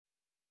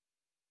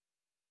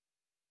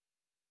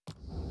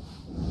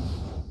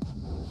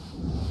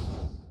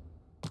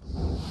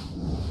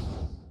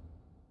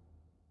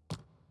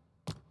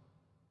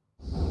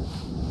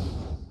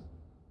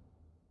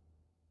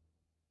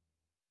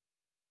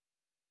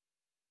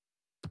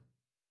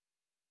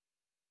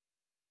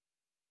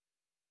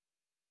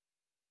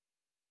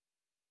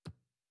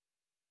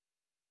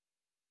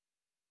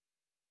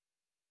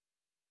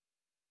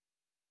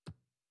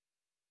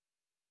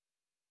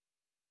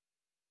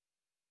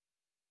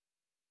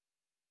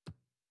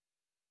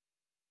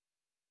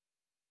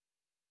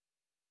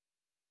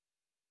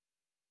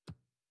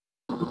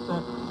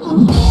Hello,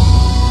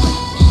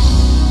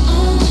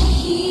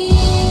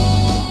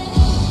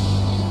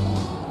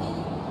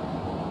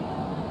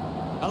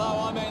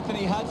 I'm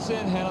Anthony Hudson,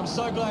 and I'm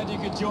so glad you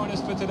could join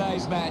us for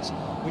today's match,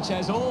 which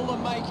has all the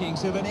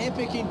makings of an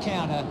epic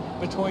encounter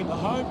between the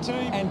home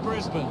team and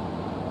Brisbane.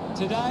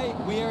 Today,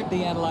 we are at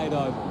the Adelaide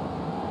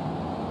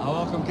Oval. I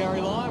welcome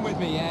Gary Lyon with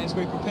me as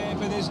we prepare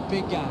for this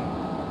big game.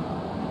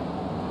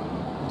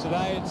 And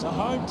today, it's the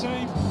home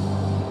team.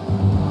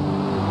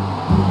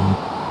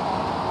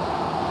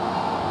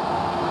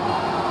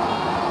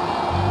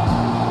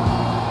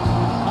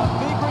 A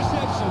big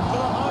reception for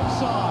the home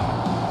side.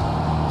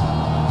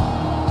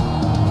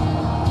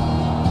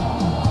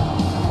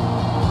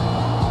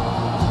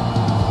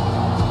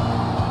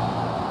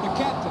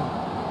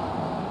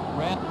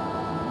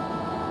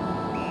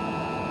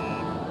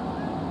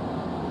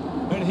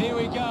 And here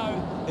we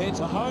go. It's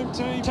a home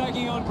team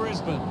taking on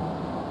Brisbane.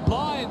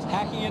 Lions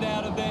hacking it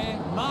out of there.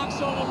 Marks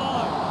all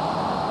alone.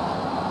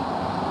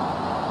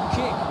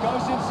 Kick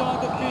goes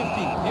inside the 50.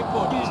 It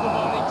will use the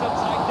body to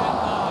take that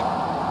mark.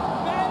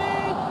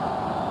 Manning!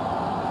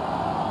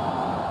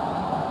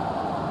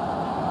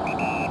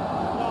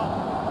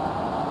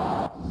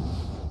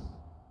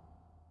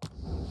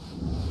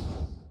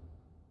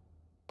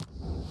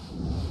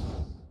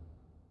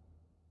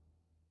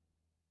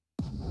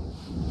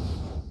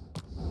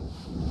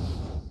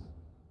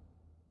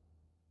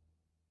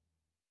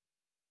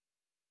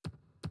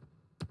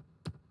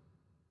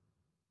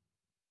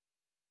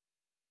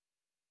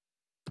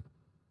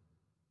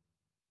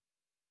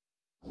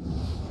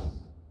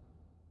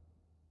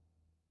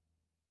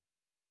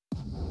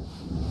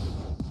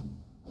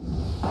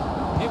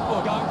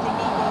 Going for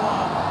number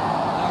one.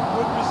 A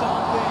good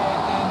result there,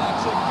 and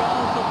that's a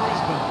goal for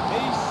Brisbane.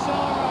 He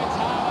celebrates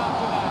hard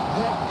after that.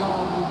 That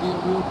goal will be a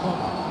real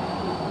compliment.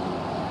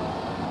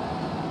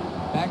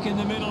 Back in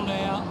the middle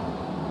now.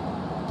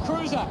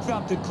 Cruiser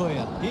thumped it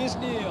clear. Here's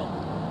Neil.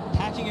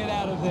 Hacking it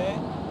out of there.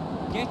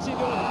 Gets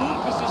into a good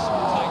position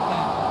to take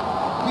that.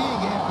 Big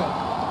effort.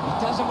 He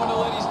doesn't want to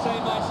let his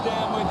teammates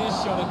down with this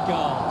shot at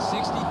goal.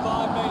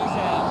 65 metres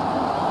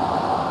out.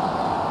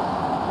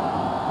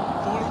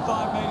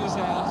 45 metres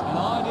out, an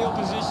ideal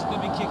position to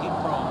be kicking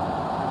from.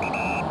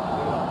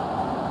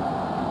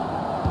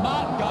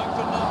 Martin going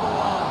for number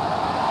one.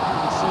 You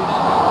can see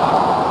that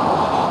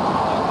right after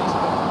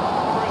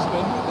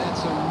Brisbane.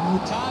 That's a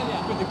Talia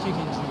with the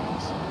kicking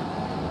duties.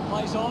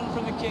 Plays on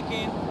from the kick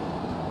in.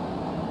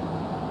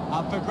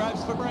 Up for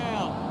grabs for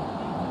Brown.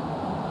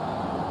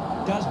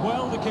 Does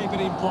well to keep it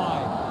in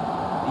play.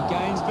 He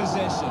gains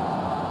possession.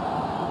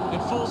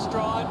 At full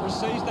stride,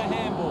 receives the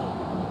handball.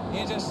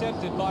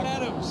 Intercepted by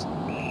Adams.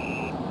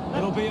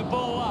 It'll be a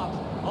ball up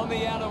on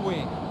the outer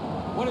wing.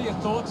 What are your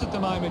thoughts at the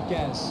moment,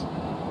 Gaz?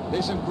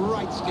 There's some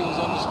great skills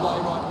on display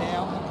right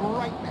now. A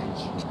great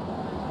match.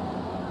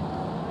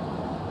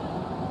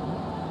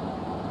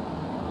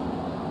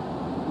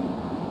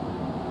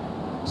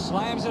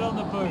 Slams it on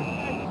the boot.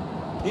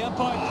 The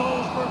umpire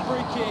calls for a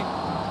free kick.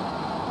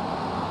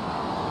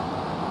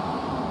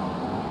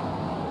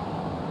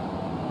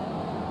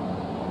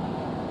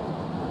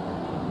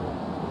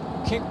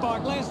 Kick by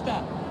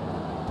Leicester.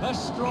 A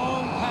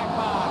strong pack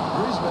mark.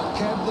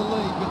 Brisbane have the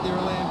lead, but they're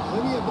allowing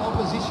plenty of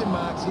opposition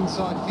marks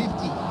inside 50. They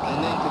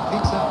need to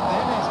fix up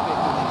that aspect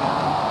of the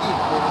game if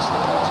they're to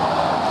stay on top.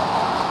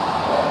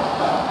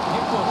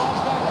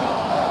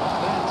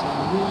 That's a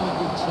really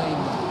good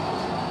teamwork.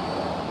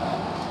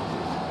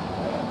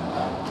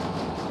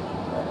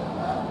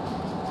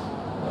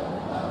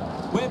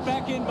 We're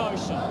back in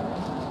motion.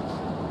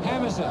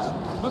 Hammers it.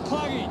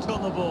 McCluggage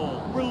on the ball.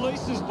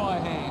 Releases by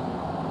hand.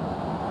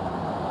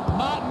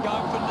 Martin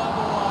going for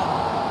number one.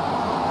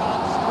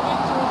 Cut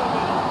straight through the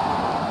middle.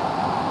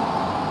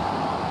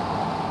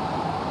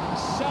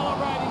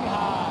 Celebrating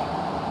hard.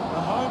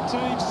 The home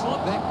team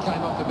slipped. That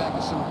came off the back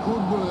of some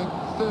good work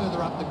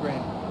further up the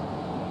ground.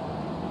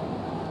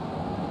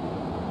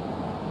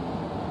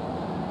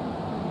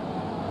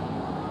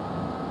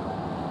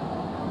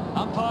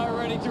 Umpire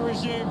ready to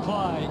resume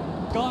play.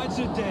 Guides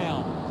it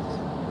down.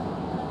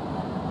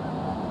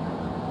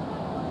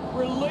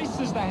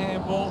 Releases the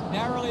handball,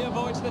 narrowly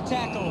avoids the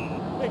tackle.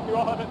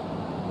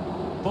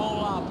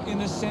 Ball up in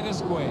the centre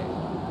square.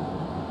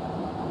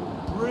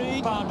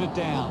 Palmed it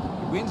down.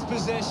 He wins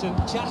possession,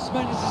 just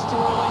manages to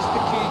release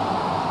the kick.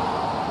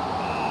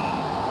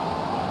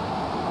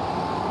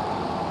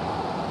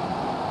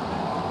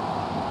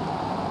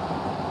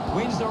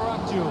 Wins the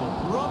ruck duel.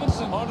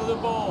 Robinson onto the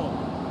ball.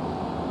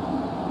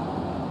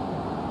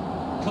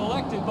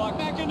 Collected by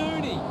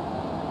McInerney.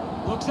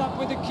 Looks up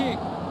with a kick.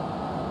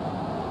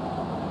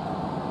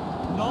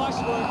 Nice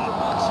work from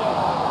Muncher.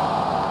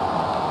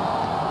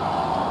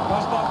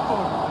 Goes by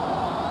foot.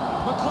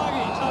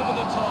 McCluggage over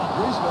the top.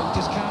 Brisbane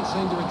just can't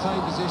seem to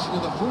retain possession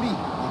of the footy.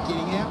 They're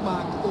getting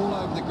outmarked all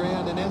over the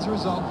ground and as a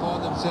result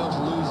find themselves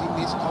losing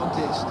this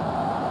contest.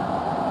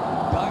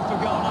 Going for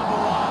goal number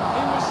one.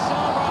 He was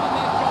celebrating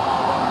that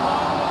goal when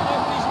moment it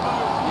left his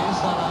boot. Yes,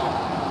 I know.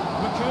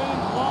 McKern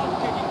love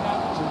kicking that.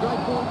 Some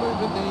great ball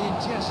movement there. You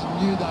just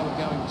knew they were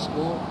going to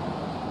score.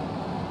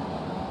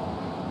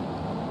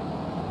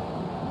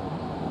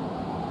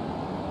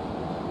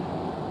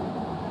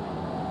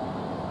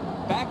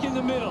 back in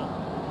the middle.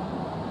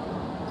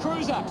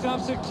 Cruiser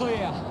thumps it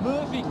clear.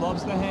 Murphy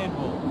lobs the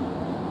handball.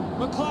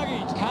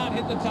 McCluggage can't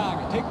hit the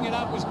target. Picking it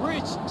up was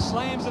Rich.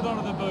 Slams it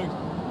onto the boot.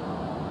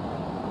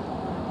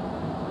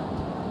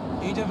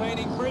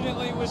 Intervening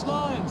brilliantly was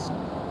Lyons.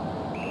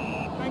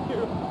 Thank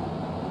you.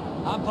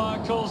 Umpire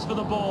calls for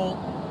the ball.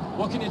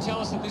 What can you tell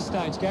us at this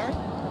stage, Gary?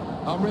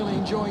 I'm really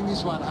enjoying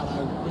this one,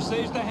 Hutto.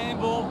 Receives the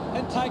handball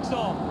and takes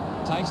off.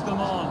 Takes them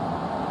on.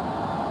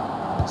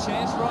 A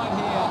chance right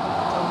here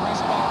to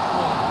rest back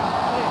free.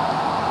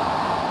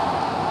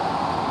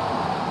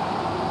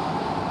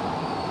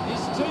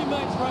 His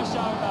teammates rush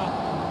over.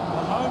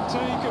 The home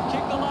team could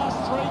kick the last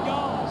 3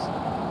 goals.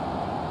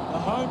 The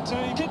home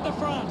team hit the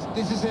front.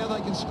 This is how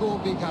they can score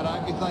big,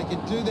 Hutto, if they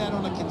can do that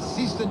on a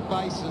consistent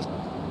basis.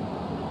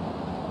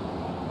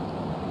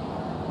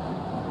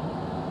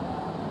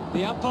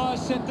 The umpire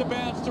set the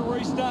bounce to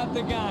restart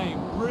the game.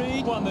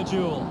 Reed won the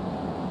duel.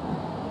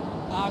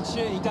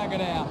 Archie dug it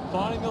out.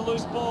 Finding the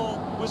loose ball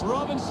was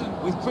Robinson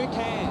with quick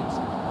hands.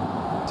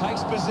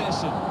 Takes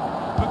possession.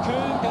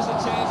 McCoon has a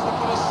chance to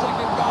put a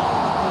second goal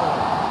on the board.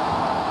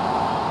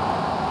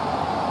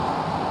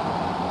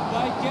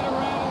 They get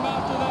around him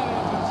after that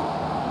effort.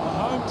 The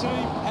home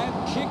team have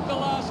kicked the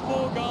last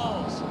 4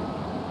 goals.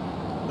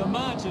 The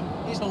margin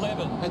is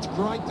 11. It's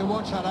great to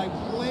watch, Hutto.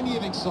 Plenty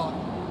of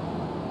excitement.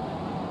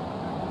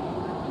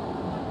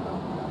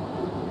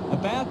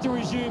 About to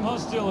resume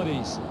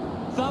hostilities.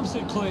 Thumps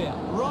it clear.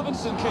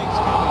 Robinson keeps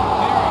coming.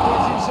 Perry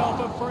wins himself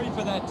a free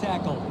for that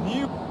tackle.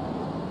 New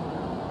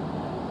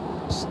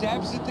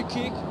stabs at the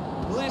kick.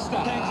 Leicester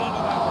hangs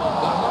onto that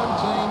one. The home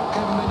team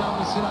haven't been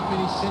able to set up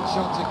many set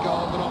shots at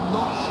goal, but I'm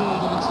not sure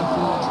that it's the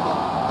forward's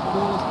fault. The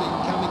ball has been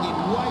coming in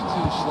way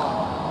too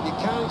slow. You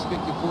can't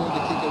expect your forward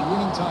to kick a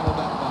winning total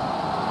that way.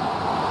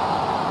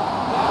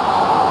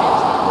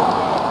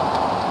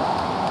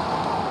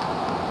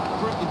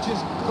 You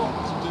just got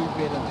to do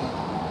better there.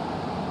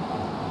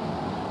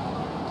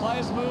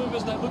 Players move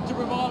as they look to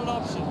provide an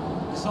option.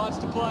 Decides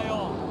to play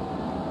on.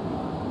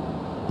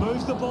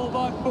 Moves the ball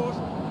by foot.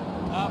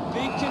 A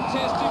big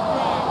contested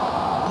grab.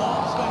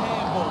 Lobs the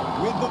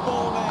handball. With the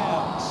ball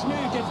now.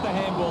 Smith gets the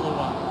handball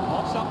away.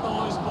 Mops up the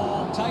loose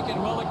ball.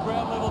 Taken well at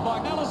ground level by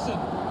Allison.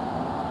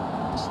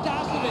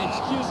 Starcevic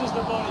uses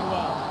the body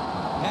well.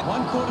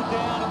 1 quarter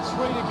down and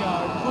 3 to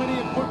go. Plenty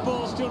of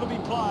football still to be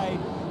played.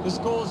 The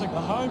scores are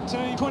the home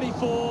team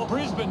 24,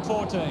 Brisbane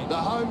 14. The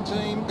home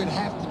team would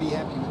have to be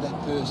happy with that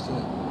first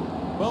term.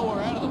 Well,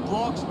 we're out of the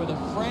blocks with a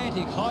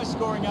frantic,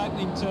 high-scoring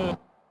opening term.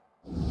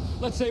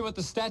 Let's see what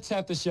the stats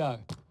have to show.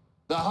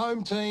 The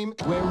home team...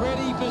 We're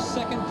ready for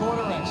second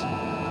quarter action.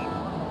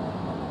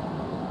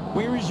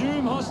 We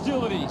resume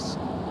hostilities.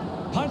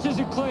 Punches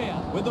it clear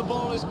with the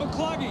ball is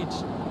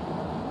McCluggage.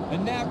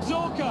 And now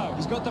Zorko.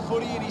 He's got the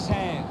footy in his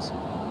hands.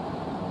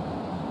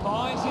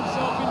 Finds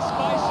himself in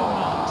space and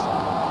marks.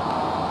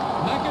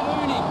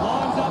 McInerney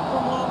lines up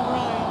from long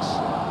range.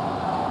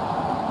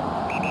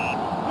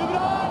 Move it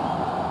on.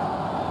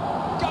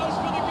 Goes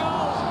for the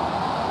goal.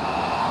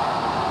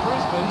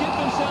 Brisbane hit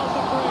themselves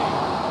a free.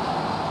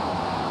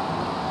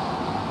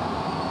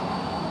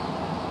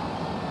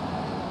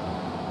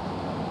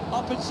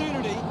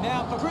 Opportunity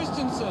now for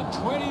Christensen,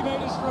 20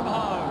 metres from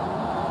home.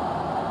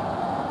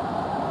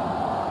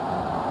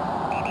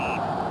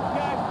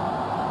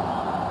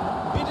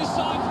 He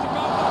decides to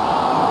go for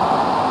home.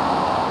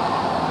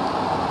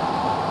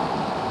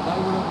 They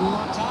would have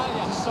liked...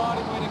 Talia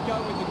deciding where to go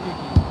with the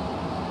kicking.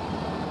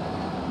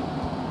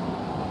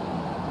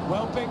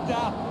 Well picked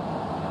up.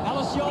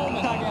 Alice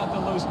Yeoman dug out the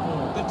loose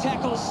ball. The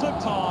tackle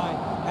slipped high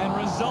and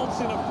results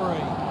in a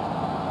free.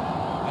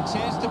 A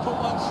chance to put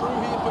one through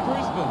here for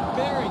Brisbane.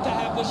 Berry to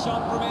have the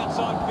shot from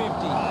outside 50.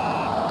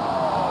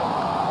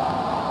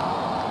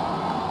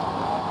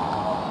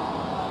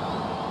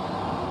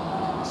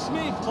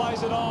 Smith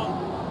plays it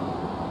on.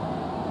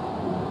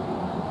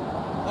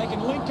 They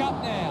can link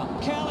up now.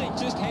 Kelly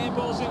just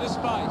handballs into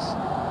space.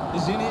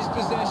 Is in his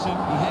possession.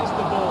 He has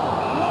the ball.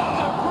 What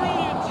a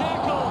brilliant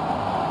tackle!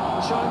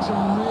 Showing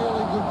some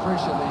really good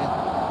pressure there.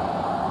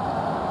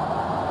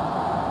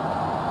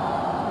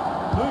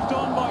 Moved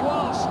on by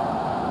Walsh.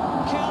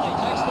 Kelly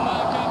takes the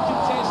mark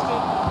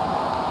uncontested.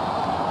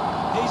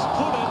 He's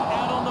put it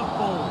out on the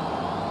full.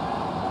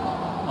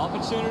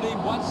 Opportunity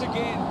once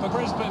again for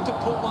Brisbane to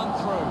put one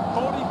through.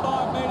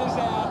 45 metres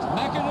out.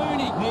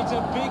 McInerney needs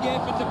a big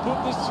effort to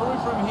put this through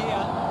from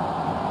here.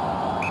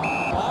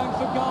 Going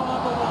for goal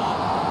number 1.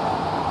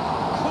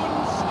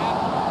 Couldn't snap.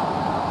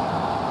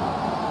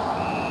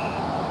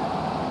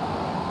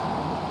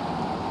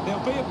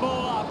 There'll be a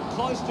ball up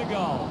close to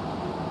goal.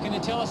 Can you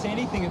tell us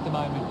anything at the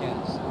moment,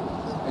 Gaz?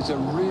 It's a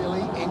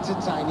really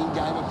entertaining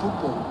game of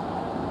football.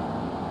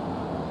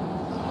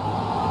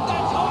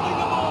 That's holding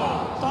the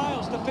ball.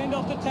 Fails to fend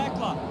off the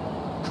tackler.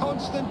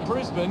 Constant.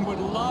 Brisbane would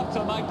love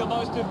to make the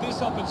most of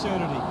this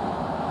opportunity.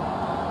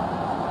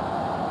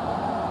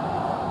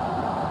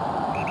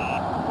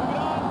 Move it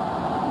on.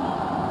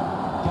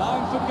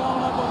 Going for goal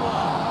number 1.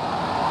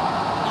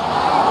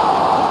 Unable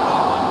to put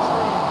that one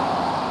through.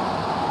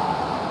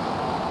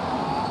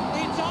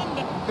 It's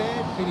under.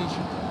 Bad finish.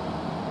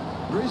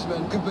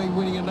 Brisbane have been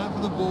winning enough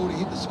of the ball to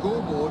hit the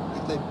scoreboard.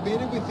 If they're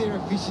better with their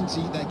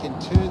efficiency, they can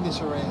turn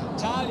this around.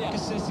 Talia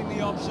assessing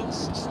the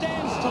options,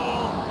 stands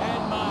tall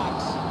and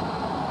marks.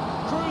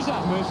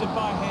 Cruiser moves it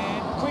by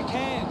hand, quick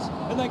hands,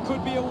 and they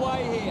could be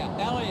away here.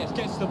 Elliott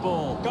gets the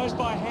ball, goes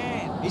by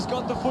hand. He's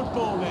got the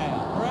football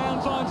now.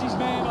 Brown finds his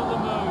man on the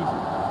move.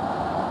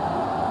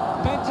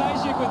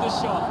 Fantastic with the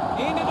shot.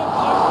 Into the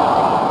post it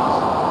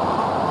goes.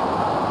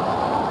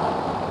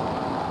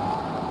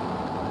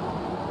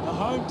 The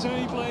home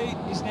team lead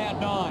is now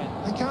 9.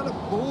 They can't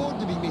afford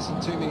to be missing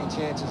too many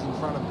chances in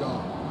front of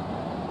goal.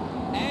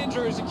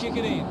 Andrews to kick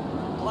it in.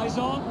 Plays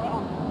on.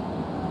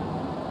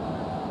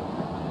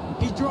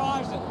 He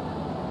drives it.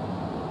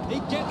 He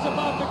gets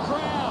above the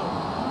crowd.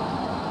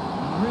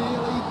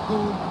 Really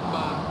good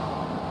mark.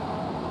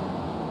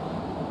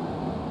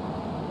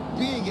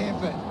 Big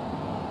effort.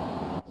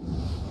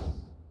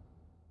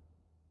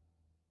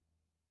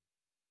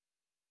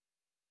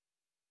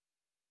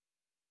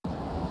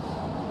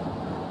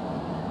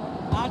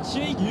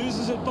 Archie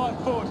uses it by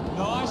foot.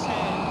 Nice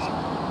hands.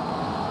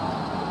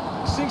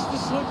 Sinks the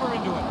slipper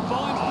into it.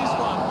 Finds this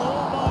one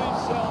all by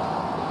himself.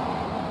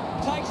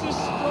 Takes a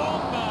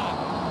strong mark.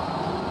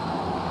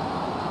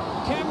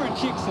 Cameron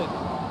kicks it.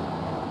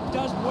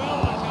 Does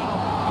well to cut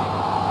off the kick.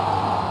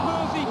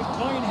 Murphy with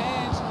clean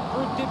hands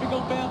for a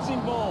difficult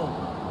bouncing ball.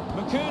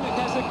 McKernan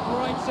has a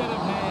great set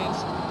of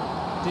hands.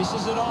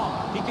 Dishes it on.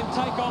 He can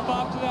take off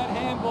after that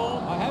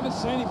handball. I haven't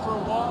seen him for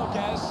a while,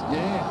 Gaz.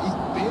 Yeah, he's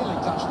barely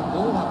touched the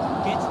ball up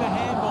there. Gets the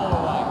handball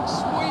away.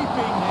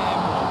 Sweeping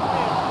handball.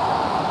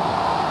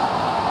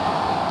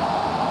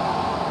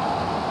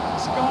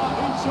 Scott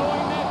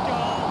enjoying that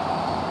goal.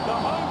 The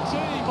home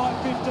team by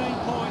 15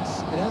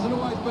 points. It hasn't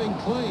always been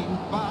clean,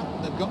 but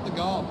they've got the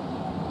goal.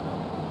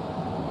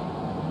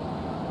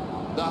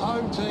 The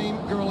home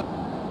team...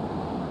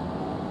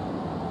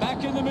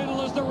 Back in the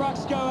middle as the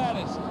Rucks go at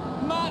it.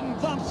 Martin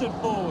thumps it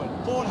forward.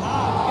 Fought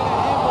hard to get a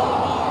handball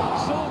away.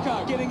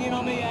 Sorko getting in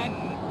on the act.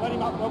 Let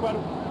him up, go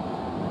battle.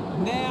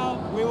 Now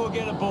we will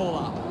get a ball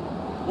up.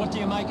 What do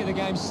you make of the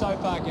game so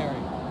far, Gary?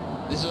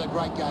 This is a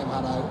great game,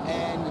 Hutto,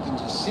 and we can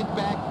just sit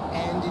back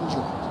and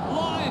enjoy it.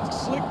 Lions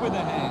slick with the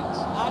hands.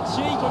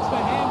 Archie puts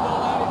the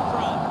handball out in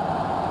front.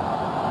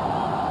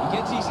 He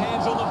gets his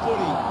hands on the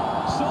footy.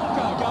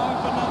 Sorko going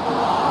for number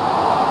 1.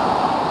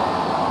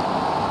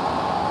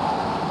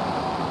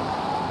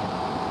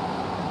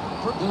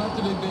 You'll have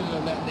to do better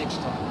than that next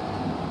time.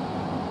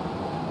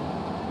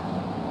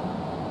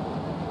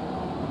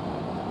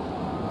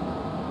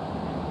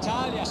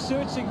 Talia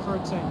searching for a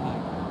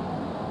teammate.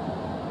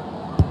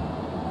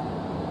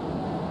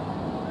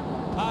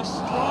 A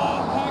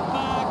strong pack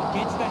mark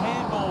gets the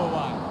handball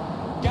away.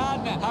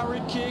 Gardner,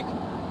 hurried kick.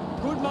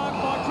 Good mark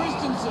by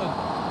Christensen.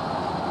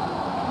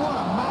 What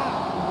a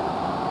mark!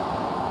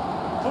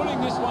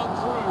 Putting this one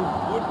through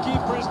would give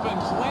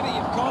Brisbane plenty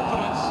of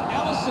confidence.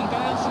 Allison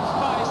found some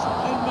space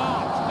and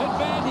marked.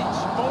 Advantage,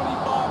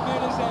 45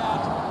 metres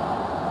out.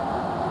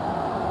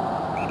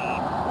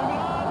 Moving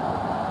on.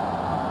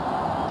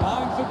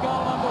 Going for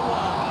goal number 1.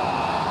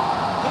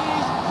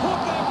 He's put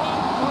that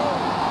one through.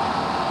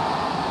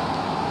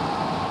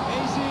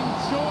 He's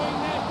enjoying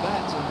that.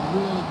 That's a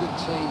really good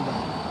team,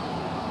 though.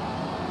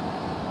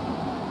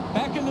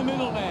 Back in the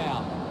middle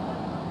now.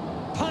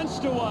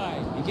 Punched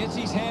away. He gets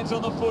his hands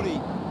on the footy.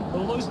 The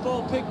loose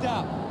ball picked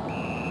up.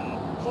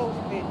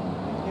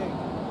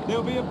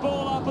 There'll be a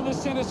ball up in the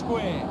centre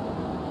square.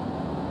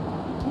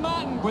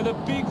 Martin with a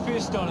big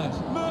fist on it.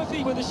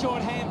 Murphy with a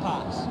short hand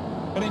pass.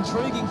 An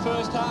intriguing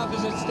first half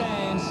as it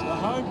stands. The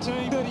home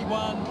team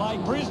 31 play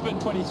Brisbane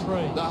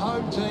 23. The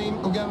home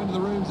team will go into the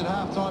rooms at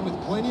half-time with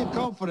plenty of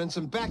confidence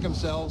and back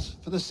themselves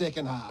for the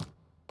second half.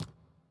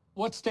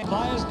 Players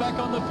back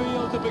on the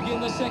field to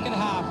begin the second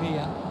half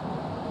here.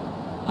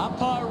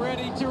 Umpire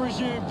ready to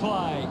resume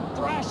play.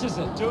 Thrashes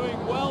it. Doing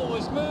well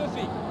was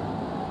Murphy.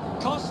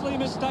 Costly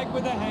mistake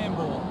with the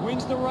handball.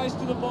 Wins the race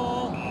to the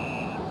ball.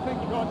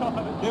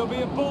 There'll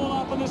be a ball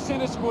up in the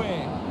centre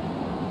square.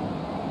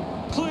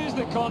 Clears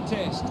the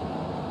contest.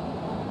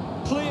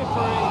 Clear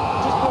free.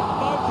 Just put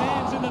both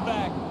hands in the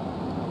back.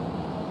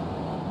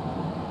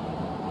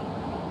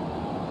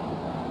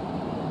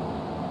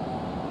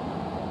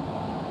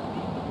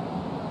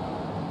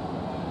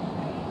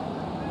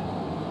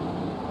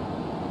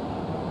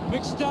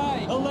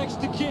 McStay elects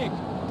to kick.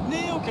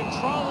 Neal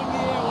controlling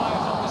the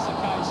airwaves on this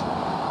occasion.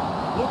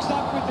 Looks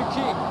up with the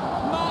kick.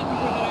 Martin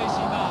with an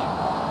easy mark.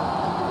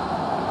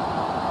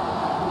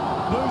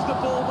 Moves the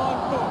ball by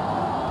foot.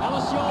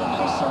 Alcion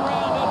is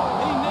surrounded.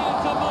 He needed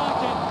to mark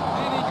it.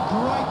 And he...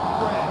 Great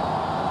grab.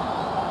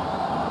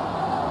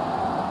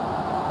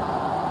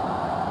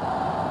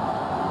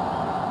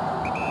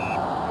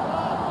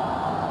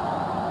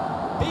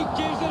 He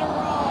gives it a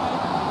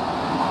ride.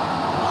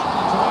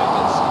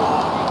 Lucky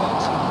scored with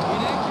it.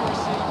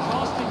 Inaccuracy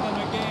costing them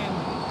again.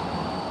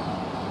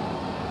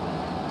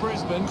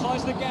 Brisbane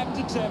close the gap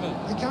to 7.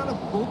 They can't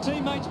afford...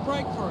 Teammates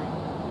break for him.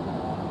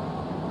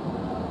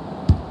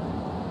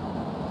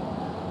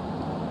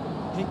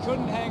 He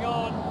couldn't hang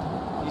on.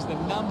 He He's the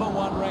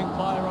 #1 ranked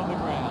player on the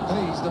ground.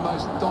 He's the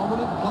most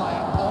dominant player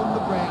on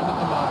the ground at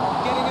the moment.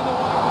 Getting in the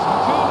way was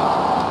McCurdy.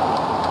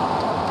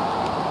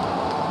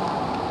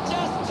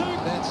 Just two.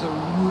 That's a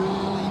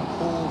really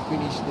poor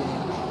finish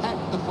there. Had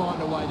to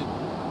find a way to...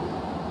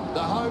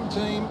 The home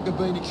team have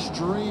been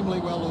extremely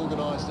well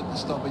organised at the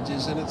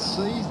stoppages, and it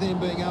sees them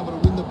being able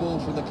to win the ball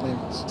from the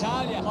clearance.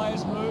 Talia,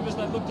 players move as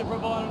they look to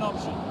provide an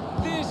option.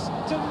 This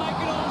to make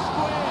it on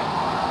square.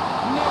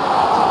 Never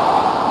a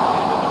target.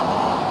 End of the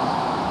line.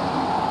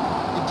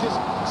 It just...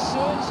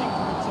 Searching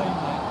for a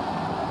teammate.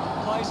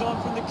 Plays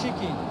on from the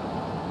kick-in.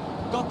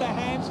 Got the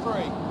hands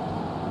free.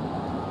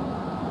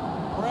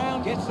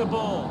 Brown gets the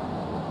ball.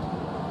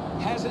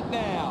 Has it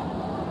now.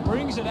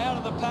 Brings it out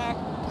of the pack.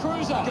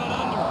 Cruiser got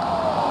under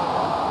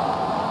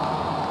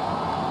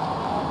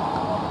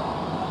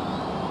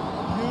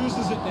it.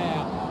 Uses it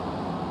now.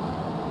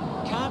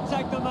 Can't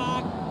take the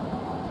mark.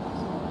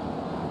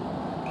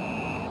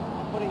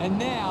 And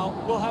now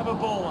we'll have a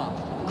ball up.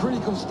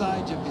 Critical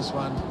stage of this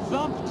one.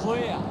 Thumped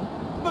clear.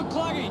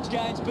 McCluggage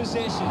gains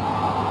possession.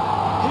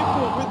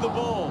 Hipwell with the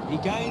ball. He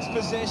gains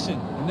possession.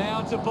 And now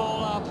it's a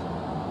ball up.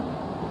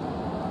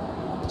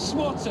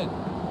 Swats it.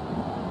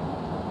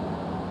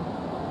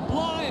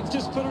 Lyons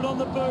just put it on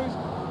the boot.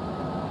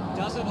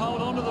 Doesn't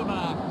hold on to the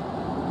mark.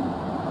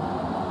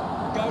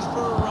 Goes for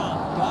a run.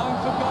 Going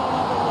for goal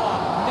 #1.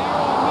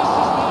 Narrow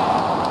misses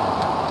there.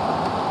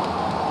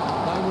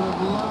 They would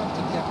have loved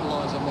to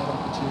capitalise on that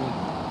opportunity.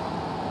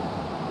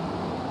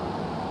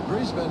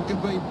 Brisbane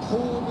could be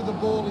poor with the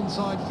ball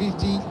inside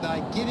 50.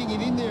 They're getting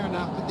it in there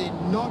enough, but they're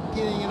not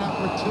getting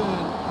enough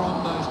return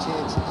from those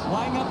chances.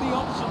 Weighing up the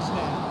options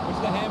now. Puts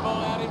the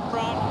handball out in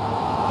front.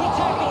 The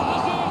tackle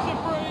deserves a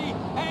free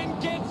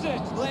and gets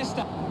it.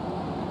 Leicester.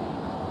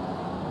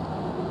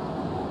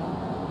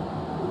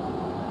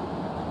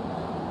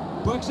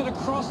 Works it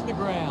across the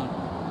ground.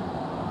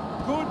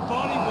 Good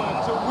body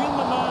work to win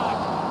the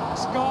mark.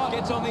 Scott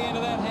gets on the end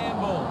of that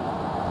handball.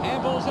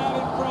 Handball's out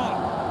in front.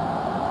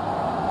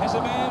 Has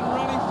a man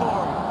running for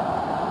him.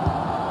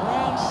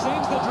 Brown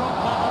sends the drop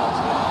pass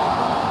for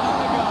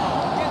another goal.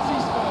 Gets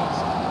his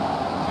first.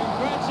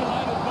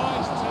 Congratulated by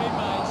his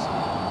teammates.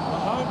 The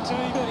home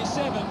team,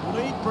 37,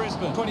 lead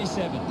Brisbane,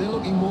 27. They're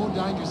looking more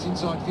dangerous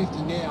inside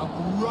 50 now.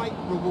 Great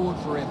reward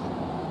for effort.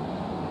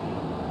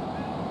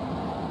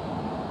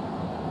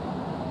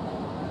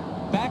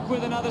 Back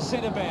with another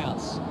centre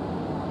bounce.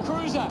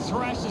 Cruiser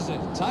thrashes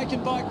it.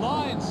 Taken by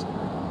Lyons.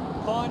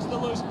 Finds the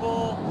loose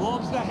ball.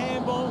 Lobs the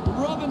handball.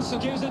 Robinson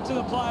gives it to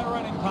the player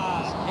running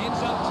past. Ends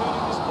up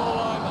turning this ball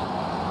over.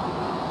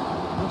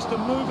 Looks to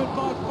move it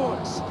by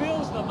foot.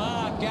 Spills the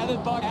mark.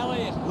 Gathered by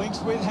Elliott.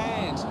 Links with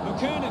hands.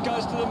 McKernan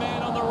goes to the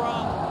man on the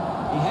run.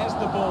 He has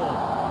the ball.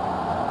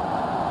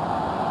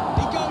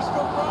 He goes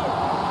for broke.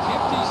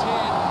 Kept his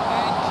head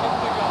and kept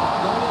the goal.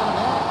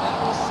 That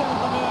will settle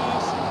the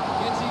nerves.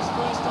 Gets his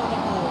first on the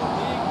board.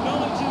 He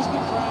acknowledges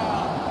the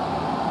crowd.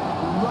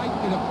 Great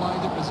bit of play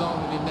that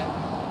resulted in that.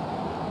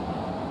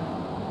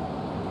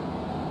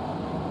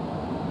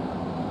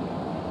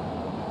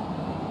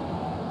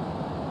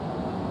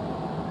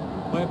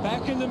 We're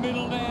back in the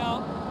middle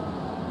now.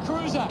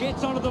 Cruiser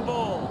gets onto the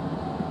ball.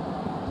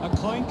 A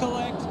clean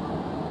collect.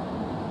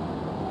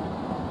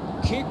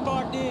 Kick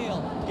by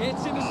Neal.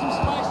 Gets into some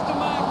space to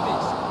mark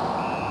this.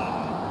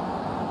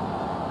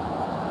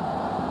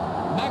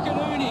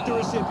 McInerney, the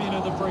recipient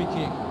of the free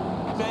kick.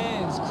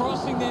 Fans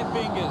crossing their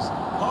fingers,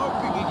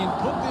 hoping he can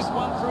put this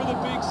one through the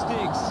big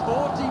sticks.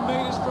 40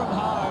 metres from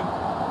home.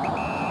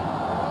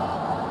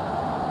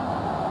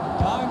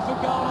 Going for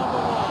goal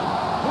 #1.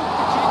 Hooked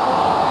the kick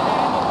right at the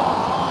end of the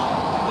line.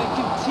 And they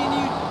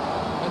continued.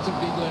 That's a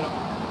big let up.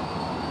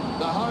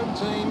 The home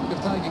team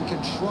have taken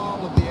control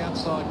of the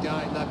outside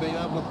game. They've been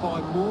able to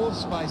find more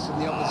space in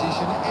the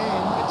opposition,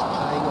 and it's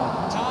paying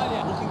off.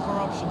 Talia looking for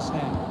options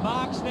now.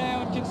 Marks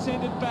now and can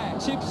send it back.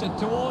 Chips it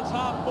towards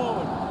half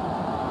forward.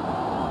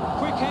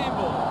 Quick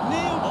handball.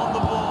 Neal on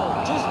the ball.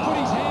 Just put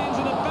his hands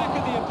in the back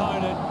of the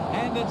opponent,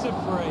 and it's a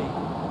free.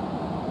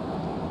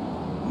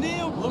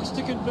 Neal looks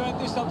to convert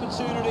this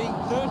opportunity.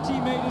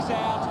 30 metres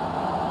out.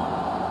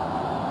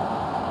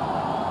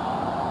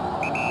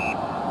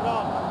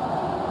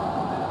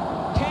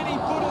 Can he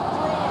put it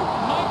through?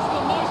 Makes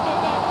the most of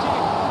that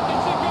kick.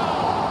 It's a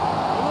goal.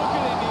 Look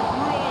at him. He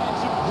really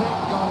enjoyed it. That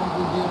goal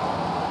will give.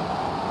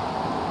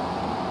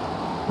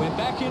 We're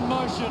back in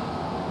motion.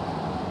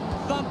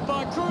 Thumped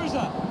by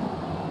Cruiser.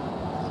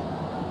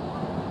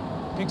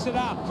 Picks it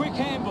up. Quick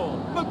handball.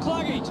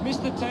 McCluggage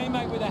missed the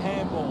teammate with a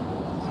handball.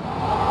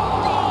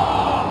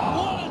 Goal!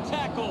 What a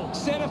tackle!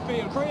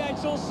 Setterfield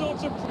creates all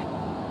sorts of...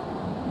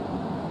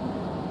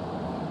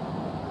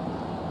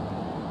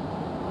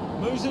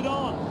 Moves it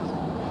on.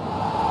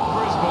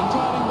 Brisbane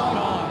trailing by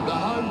 9. The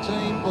home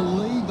team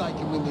believe they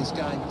can win this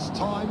game. It's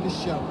time to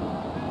show it.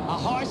 A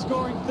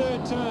high-scoring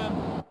third term.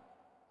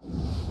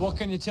 What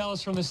can you tell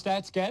us from the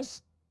stats,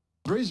 Gaz?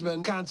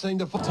 Brisbane can't seem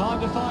to... Time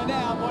to find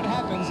out what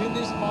happens in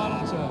this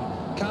final term.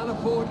 Can't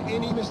afford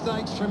any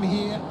mistakes from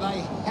here.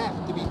 They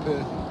have to be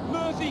perfect.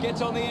 Murphy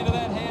gets on the end of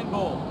that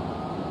handball.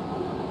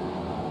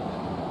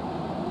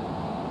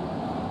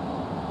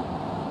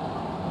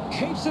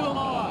 Keeps it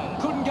alive.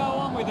 Couldn't go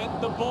on with it.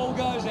 The ball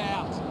goes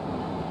out.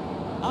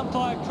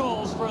 Umpire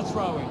calls for a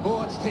throw-in.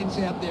 Oh, it's tense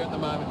out there at the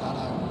moment,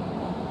 Hutto.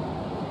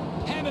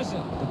 Hammers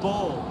it. The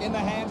ball in the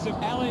hands of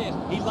Elliott.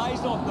 He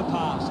lays off the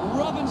pass.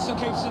 Robinson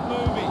keeps it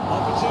moving.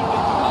 Opportunity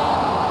for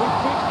Martin with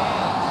quick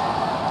hands.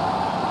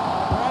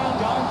 Brown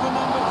going for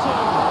number 2.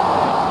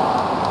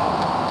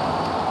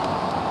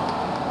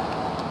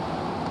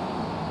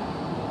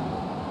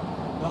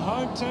 The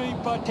home team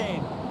by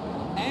 10.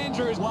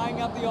 Andrews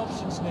weighing up the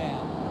options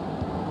now.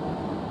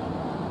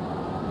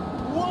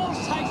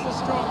 Walsh takes the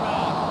strong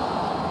mark.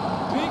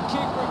 Big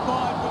kick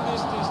required from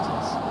this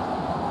distance.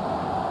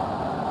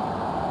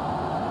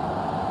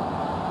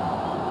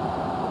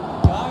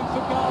 Going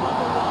for goal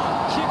number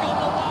 1. Kick on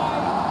the way.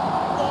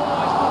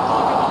 Always for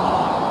pocket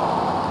behind.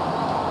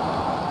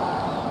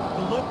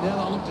 Now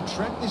they'll look to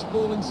trap this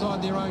ball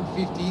inside their own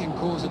 50 and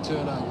cause a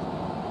turnover.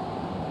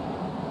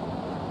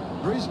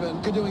 Brisbane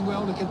are doing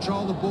well to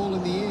control the ball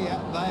in the air.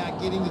 They are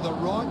getting to the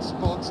right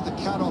spots to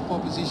cut off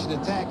opposition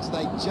attacks.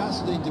 They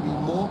just need to be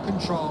more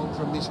controlled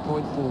from this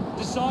point forward.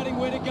 Deciding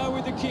where to go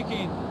with the kick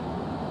in.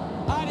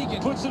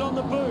 Artigan puts it on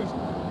the boot.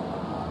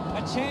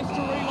 A chance to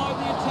reload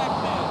the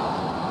attack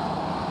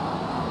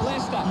now.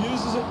 Leicester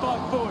uses it by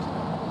foot.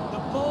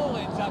 The ball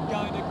ends up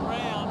going to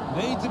ground.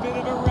 Needs a bit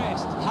of a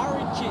rest.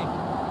 Hurried kick.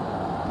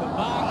 The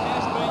mark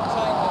has been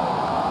taken.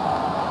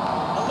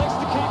 Elects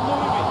to keep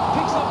moving.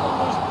 Picks up the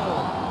loose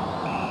ball.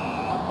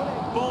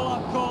 Ball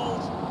up called.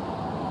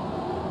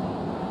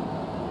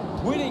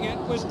 Winning it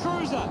was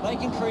Cruiser. They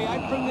can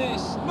create from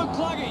this.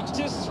 McCluggage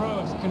just threw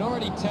it. Can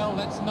already tell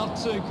that's not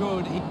too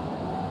good.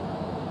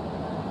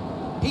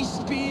 He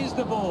spears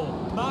the ball.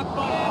 Marked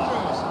by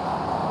Andrews.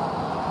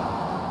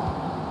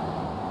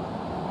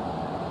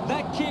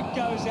 That kick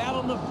goes out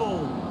on the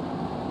full.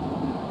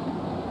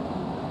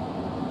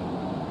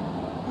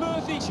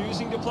 Murphy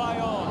choosing to play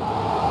on.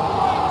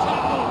 Great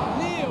tackle.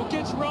 Neil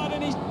gets right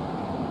in his...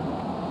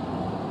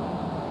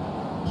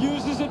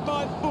 Uses it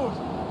by foot.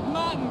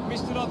 Martin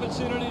missed an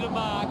opportunity to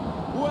mark.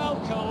 Well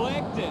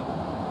collected.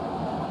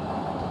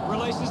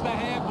 Releases the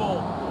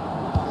handball.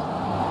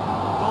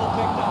 Ball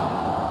picked up.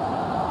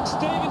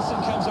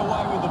 Stevenson comes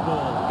away with the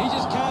ball. He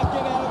just can't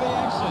get out of the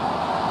action.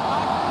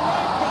 A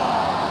great goal.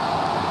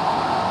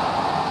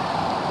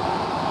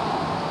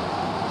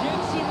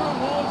 Gets some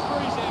rewards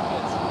for his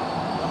efforts.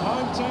 The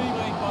home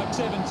team lead by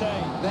 17.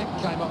 That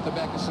came off the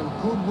back of some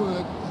good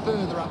work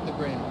further up the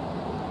ground.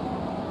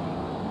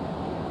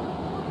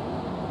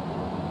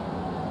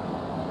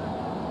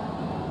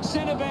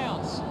 Centre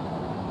bounce.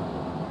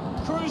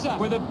 Cruiser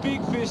with a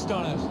big fist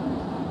on it.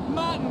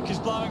 Martin is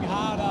blowing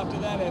hard after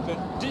that effort.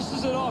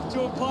 Dishes it off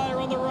to a player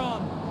on the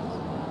run.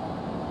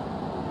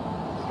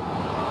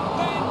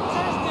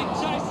 Fantastic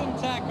chase and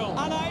tackle.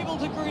 Unable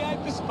to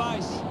create the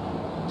space.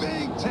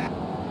 Big tackle.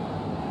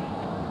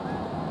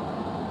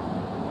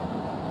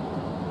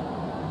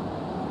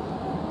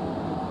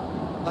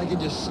 They can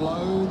just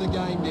slow the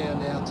game down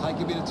now.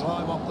 Take a bit of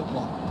time off the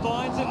clock.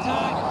 Finds a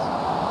target.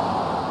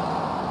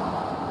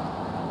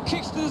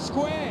 Kicks to the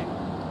square.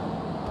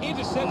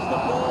 Intercepts the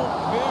ball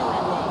very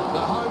well. The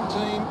home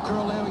team are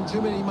allowing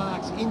too many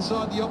marks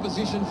inside the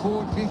opposition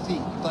forward 50.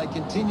 If they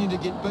continue to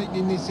get beaten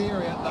in this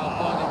area, they'll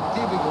find it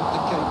difficult to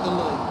keep the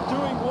lead.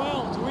 Doing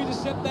well to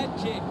intercept that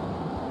kick.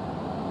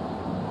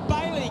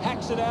 Bailey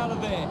hacks it out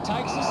of there.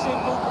 Takes a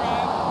simple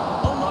grab.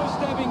 A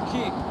low-stabbing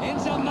kick.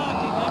 Ends up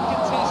marking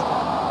uncontested.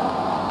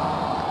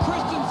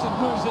 Christensen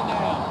moves it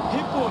now.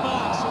 Hipwood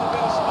marks with a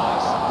bit of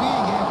space.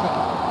 Big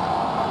effort.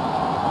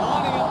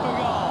 Lining up for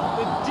goal.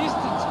 The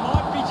distance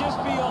might be just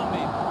beyond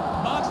him.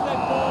 Marks that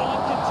ball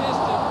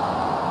uncontested.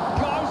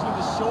 Goes with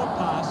a short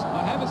pass.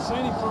 I haven't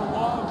seen him for a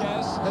while,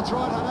 Gaz. That's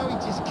right, I know he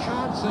just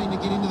can't seem to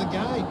get into the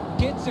game.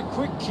 Gets a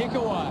quick kick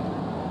away.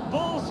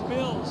 Ball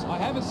spills. I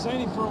haven't seen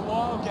him for a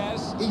while,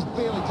 Gaz. He's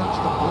barely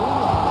touched the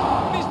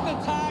ball. Missed the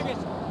target.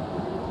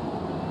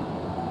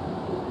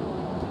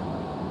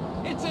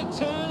 It's a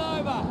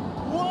turnover.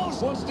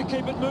 Walsh wants to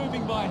keep it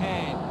moving by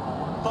hand.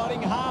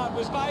 Fighting hard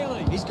was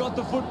Bailey. He's got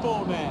the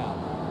football now.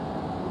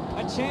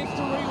 A chance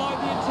to reload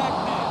the attack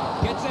now.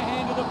 Gets a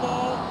hand to the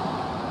ball.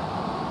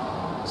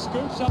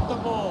 Scoops up the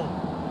ball.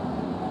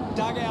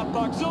 Dug out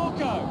by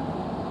Zorko.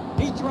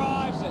 He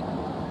drives it.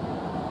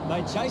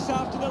 They chase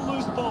after the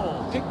loose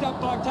ball. Picked up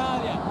by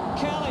Talia.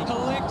 Kelly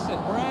collects it.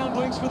 Brown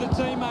blinks with a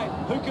teammate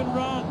who can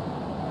run.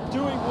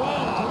 Doing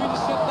well to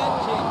intercept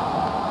that kick.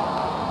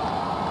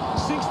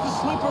 Sinks the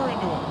slipper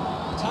into it.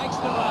 Takes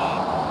the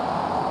mark.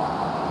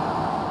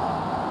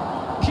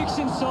 Kicks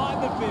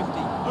inside the 50.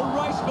 A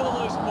race for the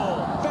loose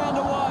ball. Found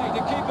a way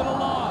to keep it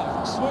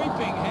alive.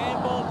 Sweeping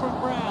handball from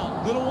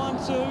Brown. Little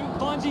 1-2.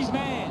 Finds his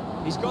man.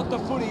 He's got the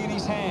footy in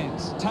his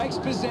hands. Takes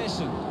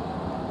possession.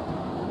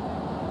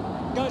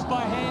 Goes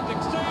by hand to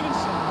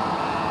Stevenson.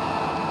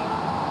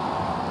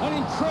 An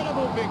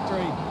incredible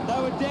victory.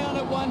 They were down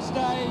at one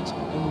stage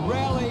and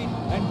rallied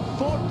and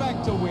fought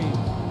back to win.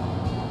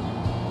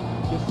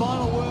 Your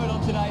final word on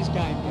today's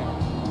game, Gary.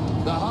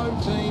 The home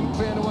team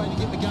found a way to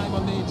get the game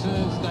on their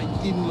terms. They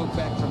didn't look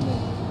back from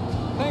there.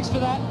 Thanks for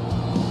that.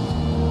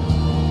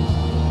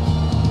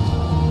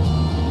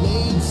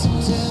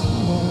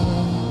 September,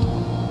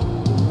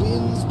 the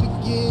winds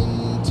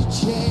begin to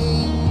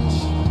change.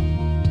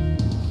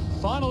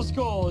 Final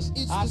scores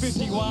are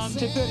 51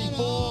 to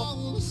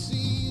 34.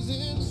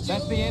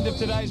 That's the end of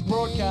today's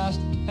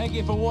broadcast. Thank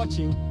you for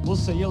watching. We'll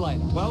see you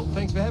later. Well,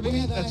 thanks for having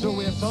me. That's all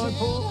we have time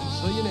for.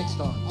 See you next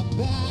time. Our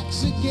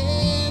backs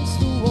against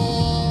the